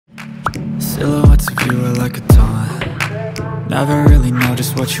Silhouettes of you are like a taunt. Never really know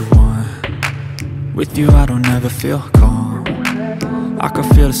just what you want. With you I don't ever feel calm. I can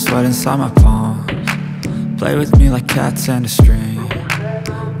feel the sweat inside my palms. Play with me like cats and a string.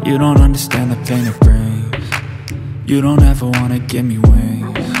 You don't understand the pain it brings. You don't ever wanna give me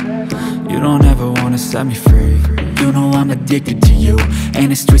wings. You don't ever wanna set me free. You know I'm addicted to you,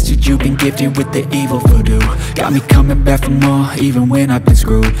 and it's twisted, you've been gifted with the evil voodoo. Got me coming back for more, even when I've been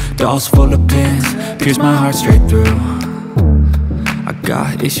screwed. Dolls full of pins, pierce my heart straight through. I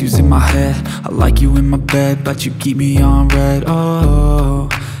got issues in my head, I like you in my bed, but you keep me on red. Oh,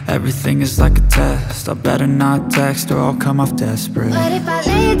 everything is like a test, I better not text or I'll come off desperate. But if I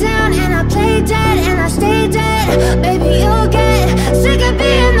lay down and I play dead and I stay dead, baby you'll get sick of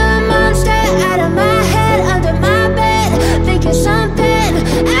being the monster out of my head, under my bed, thinking something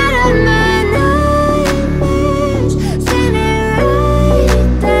out of my nightmares, standing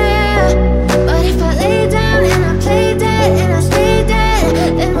right there. But if I lay down and I play dead and I stay dead,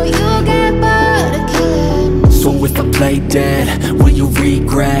 then will you get bored of killing me? So if I play dead, will you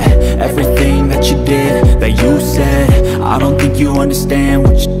regret everything that you did, that you said? I don't think you understand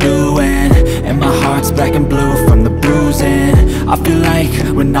what you're doing, and my heart's black and blue from the bruising. I feel like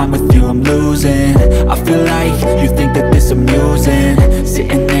when I'm with you I'm losing. I feel like you think that this amusing,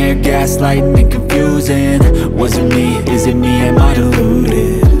 sitting there gaslighting and confusing. Was it me? Is it me? Am I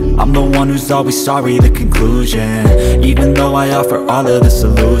deluded? I'm the one who's always sorry, the conclusion, even though I offer all of the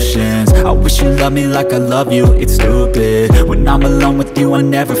solutions. I wish you loved me like I love you, it's stupid. When I'm alone with you I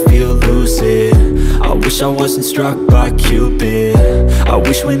never feel lucid. I wish I wasn't struck by Cupid. I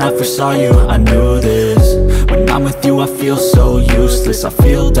wish when I first saw you I knew this. When I'm with you I feel so useless, I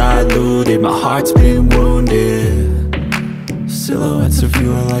feel diluted, my heart's been wounded. Silhouettes of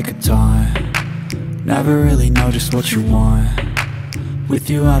you are like a taunt. Never really know just what you want. With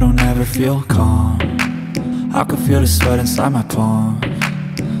you I don't ever feel calm. I can feel the sweat inside my palms.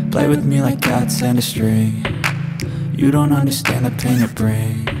 Play with me like cats and a string. You don't understand the pain it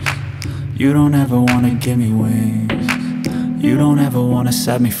brings. You don't ever wanna give me wings. You don't ever wanna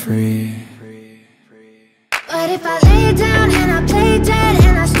set me free. But if I lay down and I play dead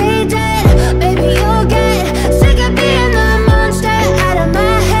and I stay dead, baby you'll get sick of being the monster out of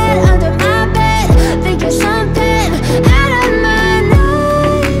my head, under my bed, thinking something out of my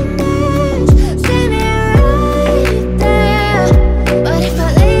nightmares, standing right there. But if I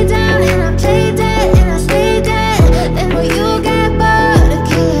lay down and I play dead and I stay dead, then will you get bored of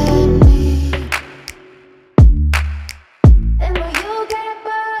killing me? Then will you get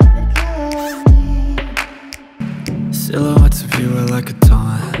bored of killing me? Silhouettes of you are like a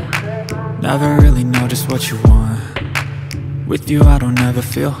taunt. Never really know just what you want. With you I don't ever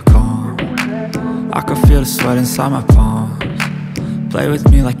feel calm. I can feel the sweat inside my palms. Play with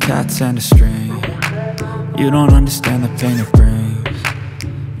me like cats and a string. You don't understand the pain it brings.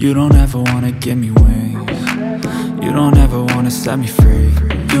 You don't ever wanna give me wings. You don't ever wanna set me free.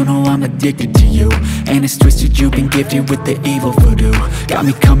 You know I'm addicted to you, and it's twisted, you've been gifted with the evil voodoo. Got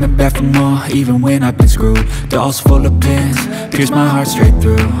me coming back for more, even when I've been screwed. Dolls full of pins, pierce my heart straight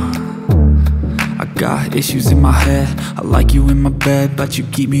through. I got issues in my head, I like you in my bed, but you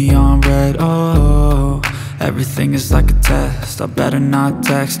keep me on red. Oh, everything is like a test, I better not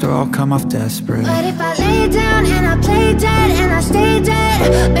text or I'll come off desperate. But if I lay down and I play dead and I stay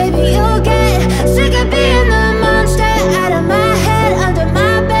dead, baby you'll get sick of being the monster out of my head, under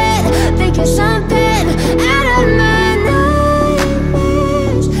my bed, thinking something out of my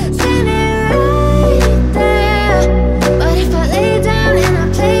nightmares, standing right there. But if I lay down and I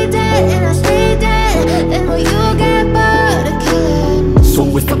play dead and I stay dead, then will you get bored of killing me? So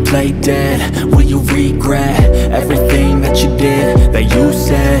if I play dead, will you regret everything that you did, that you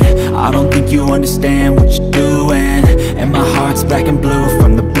said? I don't think you understand what you're doing, and my heart's black and blue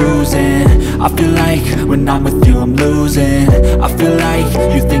from the bruising. I feel like when I'm with you I'm losing. I feel like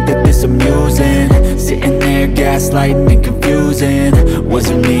you think that this amusing, sitting there gaslighting and confusing. Was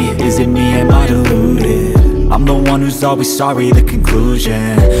it me? Is it me? Am I deluded? I'm the one who's always sorry, the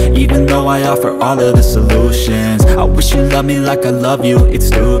conclusion, even though I offer all of the solutions. I wish you loved me like I love you, it's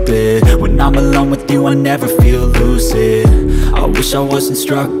stupid. When I'm alone with you I never feel lucid. I wish I wasn't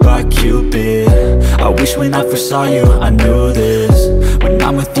struck by Cupid. I wish when I first saw you I knew this. When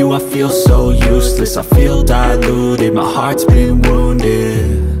I'm with you I feel so useless, I feel diluted, my heart's been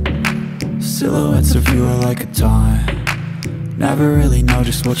wounded. Silhouettes of you are like a taunt. Never really know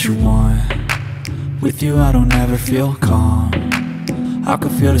just what you want. With you I don't ever feel calm. I can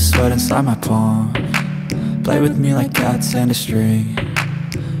feel the sweat inside my palms. Play with me like cats and a string.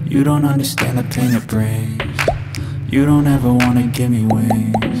 You don't understand the pain it brings. You don't ever wanna give me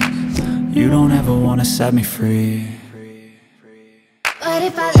wings. You don't ever wanna set me free. But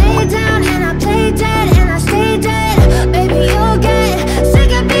if I lay down